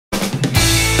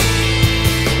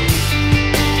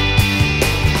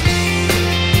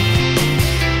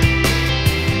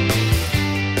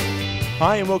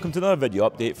Hi and welcome to another video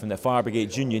update from the Fire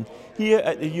Brigades Union here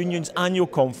at the Union's annual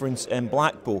conference in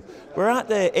Blackpool. We're at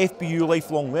the FBU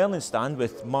Lifelong Learning stand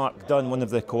with Mark Dunn, one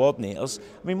of the coordinators. I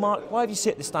mean, Mark, why have you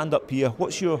set the stand up here?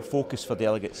 What's your focus for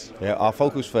delegates? Yeah, our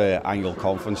focus for annual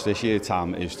conference this year,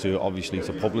 Tam, is to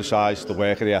publicise the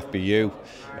work of the FBU,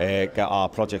 get our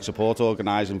project support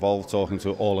organisers involved, talking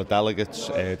to all the delegates,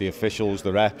 the officials,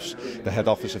 the reps, the head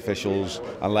office officials,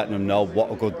 and letting them know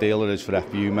what a good deal it is for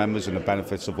FBU members and the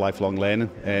benefits of lifelong learning.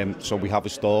 So we have a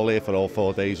stall here for all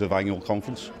 4 days of annual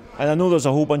conference. And I know there's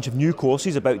a whole bunch of new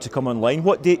courses about to come online.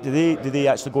 What date do they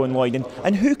actually go online in?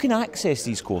 And who can access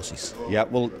these courses? Yeah,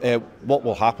 well, what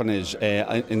will happen is,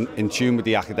 in tune with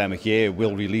the academic year,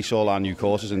 we'll release all our new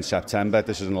courses in September.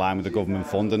 This is in line with the government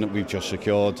funding that we've just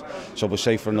secured, so we're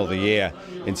safe for another year.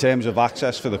 In terms of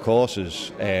access for the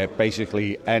courses,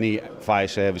 basically any fire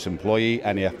service employee,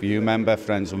 any FBU member,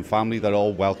 friends and family, they're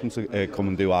all welcome to come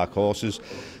and do our courses.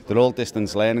 They're all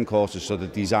distance learning courses, so they're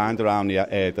designed around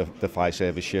the fire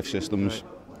service shift systems.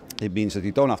 It means that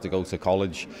they don't have to go to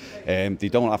college, they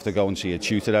don't have to go and see a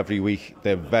tutor every week.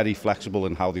 They're very flexible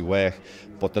in how they work,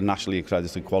 but they're nationally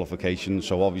accredited qualifications,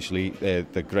 so obviously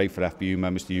they're great for FBU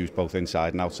members to use both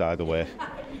inside and outside the work.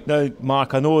 Now,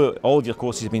 Mark, I know all of your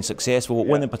courses have been successful, but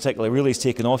one in particular really has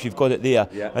taken off. You've got it there,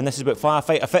 and this is about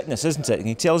firefighter fitness, isn't it? Can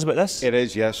you tell us about this? It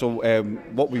is, yeah. So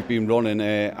what we've been running,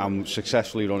 I'm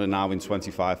successfully running now in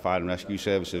 25 fire and rescue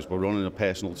services. We're running a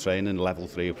personal training level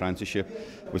 3 apprenticeship,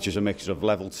 which is a mixture of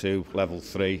level 2, level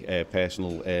 3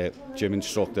 personal gym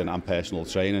instructing and personal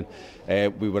training.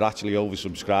 We were actually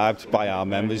oversubscribed by our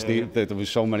members. There was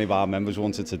so many of our members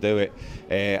wanted to do it,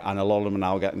 and a lot of them are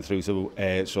now getting through to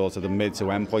sort of the mid to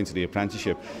end point of the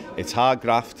apprenticeship. It's hard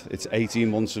graft, it's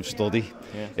 18 months of study,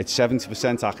 it's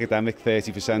 70% academic,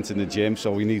 30% in the gym,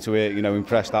 so we need to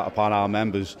impress that upon our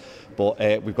members. But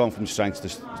we've gone from strength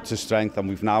to strength, and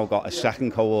we've now got a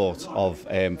second cohort of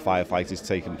firefighters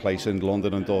taking place in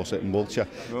London and Dorset and Wiltshire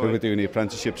who are doing the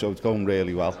apprenticeship, so it's going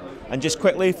really well. And just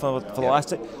quickly, for the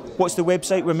last, what's the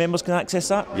website where members can access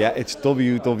that? Yeah, it's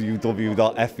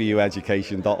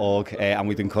www.fbueducation.org, and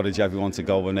we'd encourage everyone to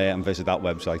go and visit that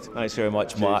website. Thanks very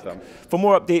much, Mark. For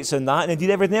more updates on that, and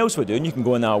indeed everything else we're doing, you can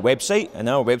go on our website, and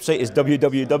our website is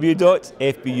www.fbu.org.uk.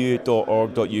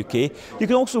 You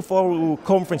can also follow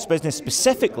conference business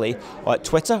specifically at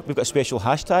Twitter. We've got a special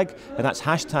hashtag, and that's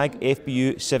hashtag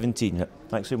FBU17.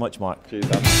 Thanks very much, Mark. Cheers,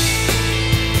 Dan.